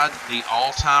tied the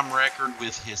all-time record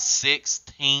with his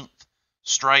 16th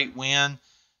straight win.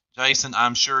 Jason,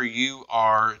 I'm sure you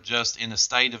are just in a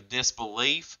state of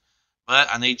disbelief, but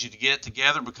I need you to get it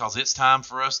together because it's time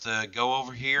for us to go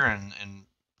over here and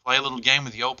play a little game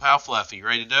with the old pal Fluffy. You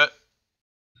ready to do it?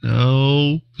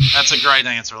 No. That's a great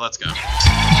answer. Let's go.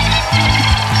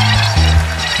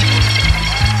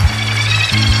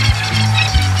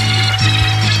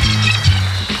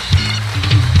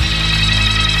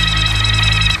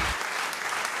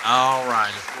 All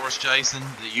right, of course, Jason,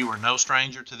 that you are no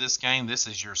stranger to this game. This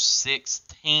is your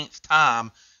 16th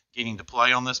time getting to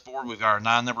play on this board. We've got our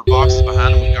 9-number boxes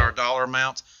behind them. We've got our dollar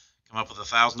amounts. Come up with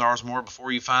 $1,000 more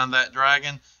before you find that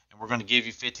dragon, and we're going to give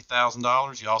you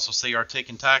 $50,000. You also see our tick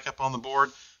and tack up on the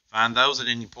board. Find those at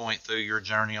any point through your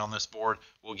journey on this board.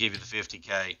 We'll give you the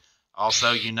 $50K.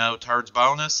 Also, you know Turd's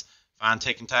bonus. Find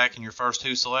tick and tack in your first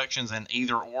 2 selections in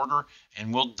either order,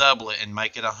 and we'll double it and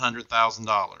make it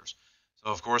 $100,000. So,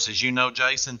 of course, as you know,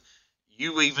 Jason,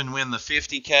 you even win the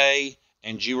 $50K,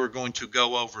 and you are going to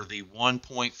go over the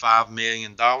 $1.5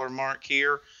 million mark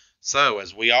here. So,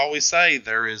 as we always say,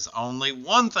 there is only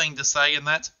one thing to say, and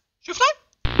that's shoot.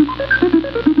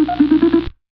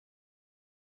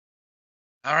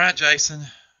 All right, Jason,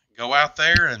 go out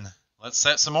there and let's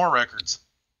set some more records.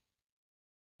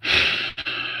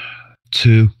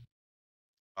 2.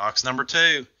 Box number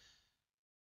 2.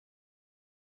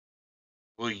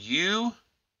 Will you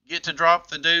get to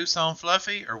drop the deuce on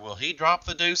Fluffy, or will he drop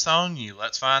the deuce on you?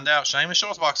 Let's find out. Seamus,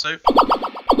 show us box 2. All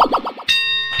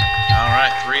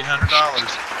right,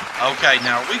 $300. Okay,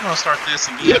 now are we going to start this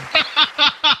again?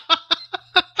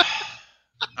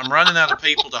 I'm running out of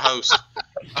people to host.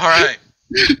 All right.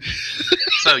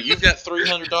 So you've got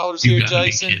 $300 here,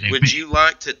 Jason. Would you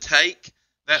like to take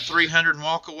that $300 and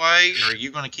walk away, or are you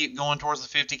going to keep going towards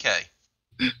the $50K?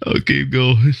 I'll keep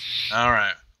going. All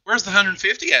right. Where's the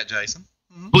 $150 at, Jason?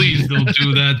 Please don't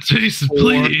do that, Jason. 4.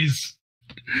 Please.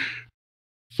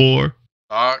 4.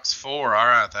 Box 4. All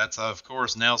right. That's, of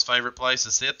course, Nell's favorite place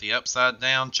to sit, the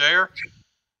upside-down chair.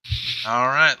 All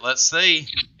right. Let's see.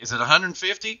 Is it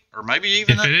 150 or maybe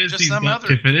even just some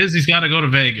other? If it is, he's got to go to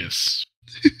Vegas.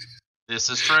 This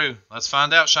is true. Let's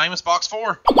find out. Seamus, box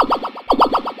 4.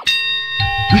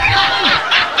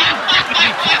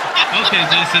 Okay,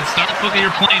 Jason, start booking your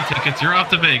plane tickets. You're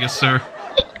off to Vegas, sir.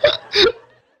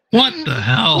 What the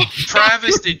hell?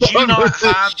 Travis, did you not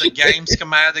hide the game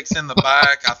schematics in the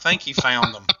back? I think he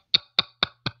found them.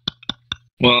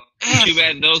 Well, too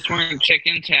bad those weren't tick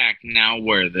and tack. Now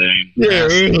were they? Yeah,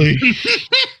 really.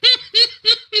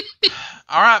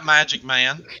 All right, Magic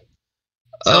Man.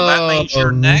 So that means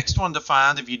your next one to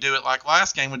find, if you do it like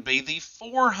last game, would be the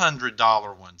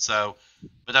 $400 one. So,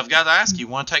 but I've got to ask you,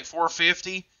 want to take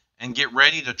 $450 and get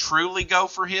ready to truly go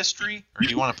for history, or do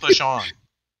you want to push on?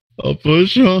 I'll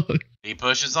push on. He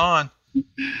pushes on. I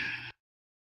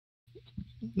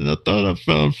thought I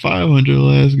found 500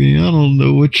 last game. I don't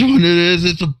know which one it is.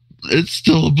 It's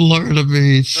still a blur to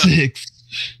me. 6.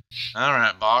 All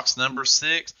right, box number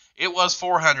 6. It was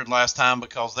 400 last time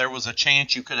because there was a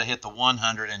chance you could have hit the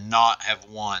 100 and not have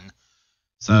won.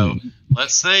 So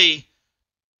let's see.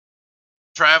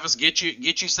 Travis, get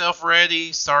yourself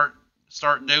ready. Start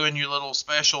doing your little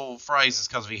special phrases,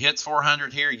 because if he hits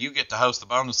 400 here, you get to host the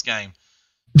bonus game.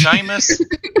 Seamus,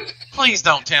 please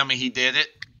don't tell me he did it.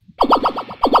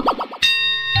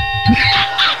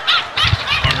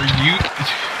 Are you?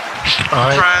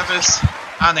 Travis,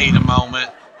 I need a moment.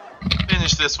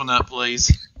 Finish this one up,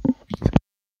 please.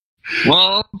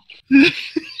 Well,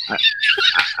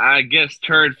 I guess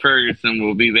Turd Ferguson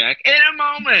will be back in a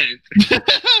moment.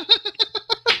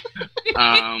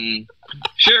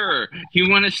 Sure. You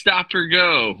want to stop or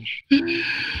go?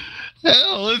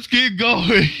 Hell, let's keep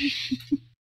going.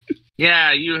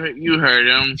 Yeah, you heard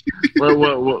him.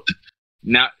 What?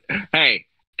 Now, hey,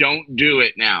 don't do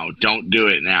it now. Don't do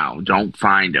it now. Don't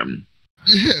find him.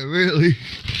 Yeah, really.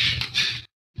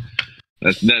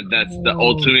 That's the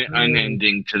ultimate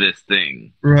unending to this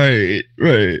thing. Right.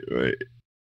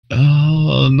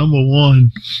 Oh, number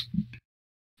 1.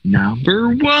 Number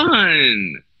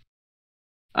 1.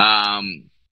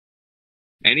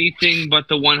 Anything but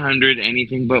the 100.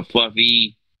 Anything but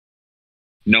Fluffy.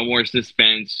 No more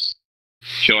suspense.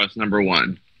 Show us number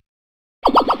 1.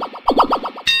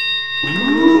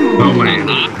 Oh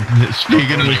my!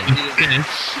 Speaking of this,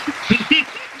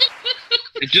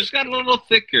 It just got a little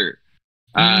thicker.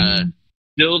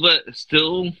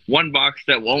 Still one box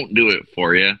that won't do it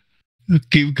for you.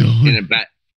 keep going.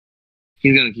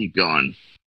 He's gonna keep going.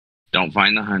 Don't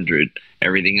find the 100.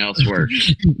 Everything else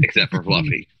works except for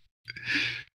Fluffy.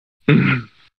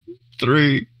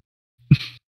 3.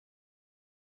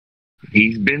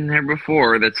 He's been there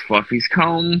before. That's Fluffy's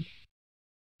comb.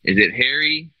 Is it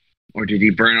hairy? Or did he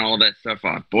burn all that stuff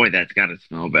off? Boy, that's gotta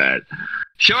smell bad.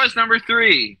 Show us number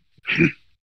 3.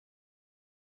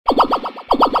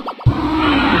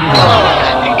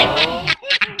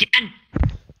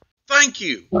 Thank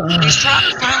you. He's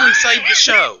trying to finally save the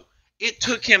show. It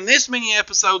took him this many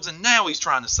episodes, and now he's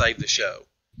trying to save the show.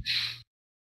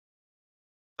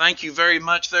 Thank you very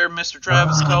much there, Mr.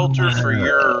 Travis Coulter, for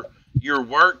your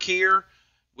work here.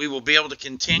 We will be able to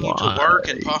continue to work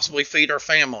and possibly feed our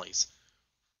families.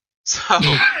 So,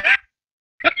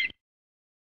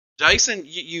 Jason,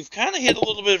 you've kind of hit a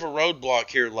little bit of a roadblock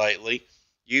here lately.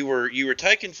 You were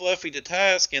taking Fluffy to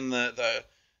task in the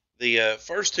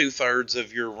first 2/3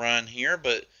 of your run here,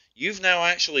 but you've now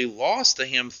actually lost to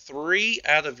him 3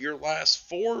 out of your last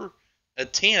 4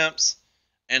 attempts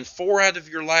and 4 out of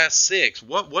your last 6.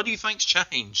 What do you think's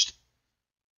changed?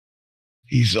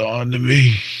 He's on to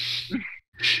me.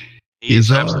 He's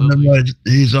on to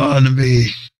me.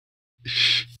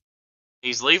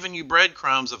 He's leaving you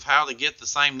breadcrumbs of how to get the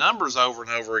same numbers over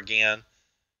and over again,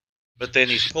 but then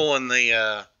he's pulling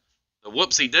the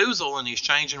whoopsie doozle and he's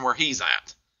changing where he's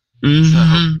at.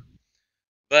 Mm-hmm. So,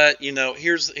 but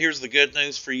here's the good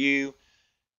news for you.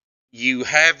 You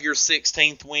have your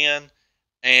 16th win,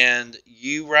 and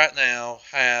you right now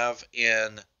have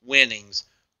in winnings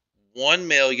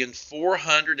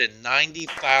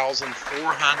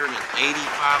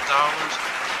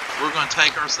 $1,490,485. We're going to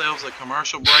take ourselves a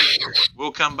commercial break.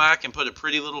 We'll come back and put a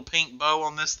pretty little pink bow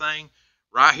on this thing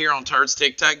right here on Turd's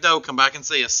Tic Tac Dough. Come back and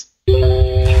see us.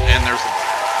 And there's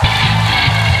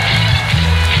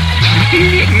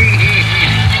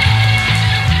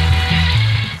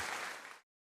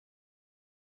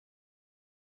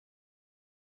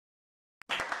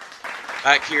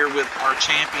back here with our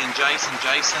champion, Jason.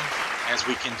 Jason, as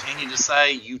we continue to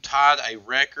say, you tied a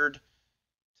record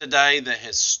today that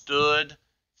has stood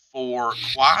for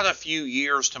quite a few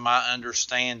years, to my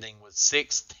understanding, with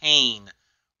 16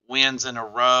 wins in a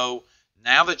row.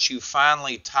 Now that you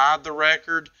finally tied the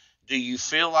record, do you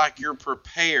feel like you're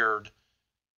prepared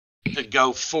to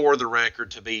go for the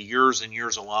record to be yours and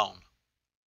yours alone?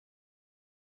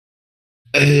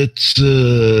 It's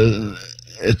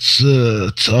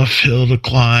a tough hill to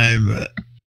climb.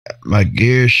 My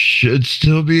gear should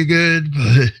still be good,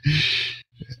 but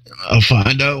I'll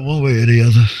find out one way or the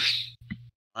other.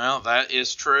 Well, that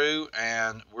is true,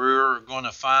 and we're going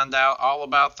to find out all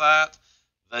about that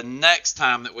the next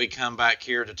time that we come back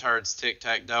here to Turd's Tic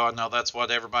Tac Dough. I know that's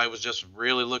what everybody was just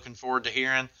really looking forward to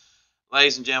hearing.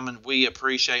 Ladies and gentlemen, we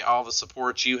appreciate all the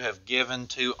support you have given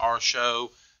to our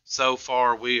show so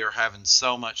far. We are having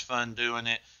so much fun doing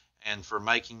it and for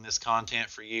making this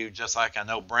content for you, just like I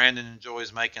know Brandon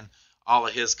enjoys making all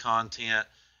of his content,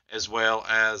 as well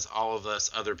as all of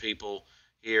us other people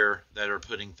here that are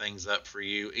putting things up for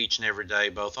you each and every day,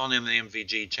 both on the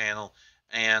MVG channel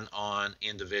and on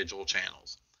individual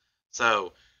channels.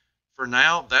 So for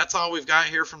now, that's all we've got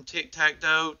here from Tic Tac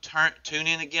Dough. Tune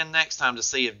in again next time to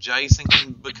see if Jason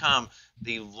can become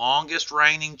the longest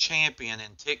reigning champion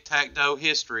in Tic Tac Dough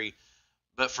history.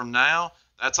 But from now,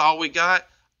 that's all we got.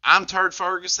 I'm Turd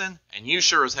Ferguson, and you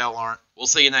sure as hell aren't. We'll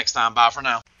see you next time. Bye for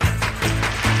now.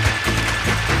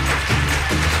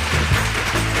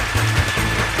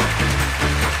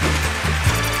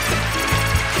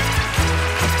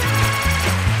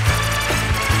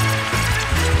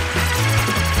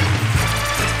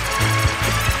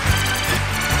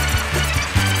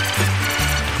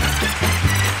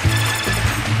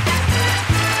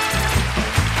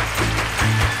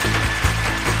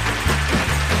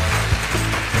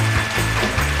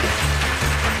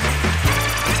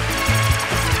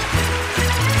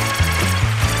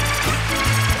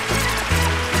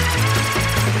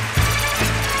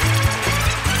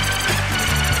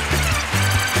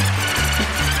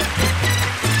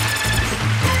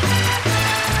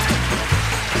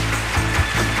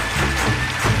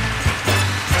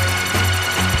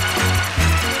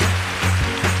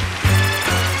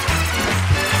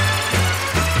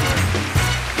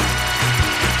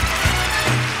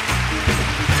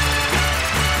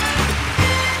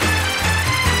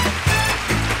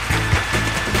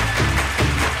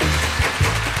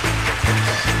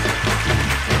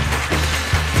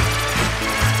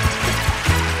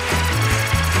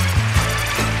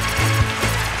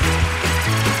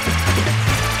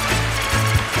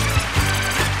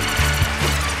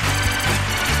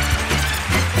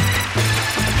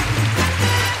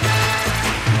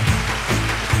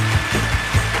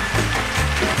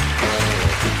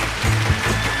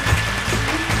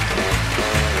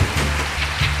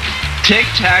 Tic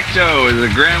Tac Dough is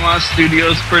a Grandma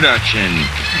Studios production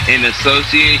in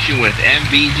association with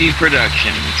MVG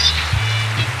Productions.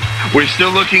 We're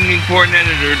still looking for an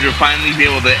editor to finally be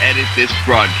able to edit this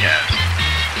broadcast.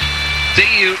 See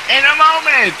you in a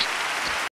moment!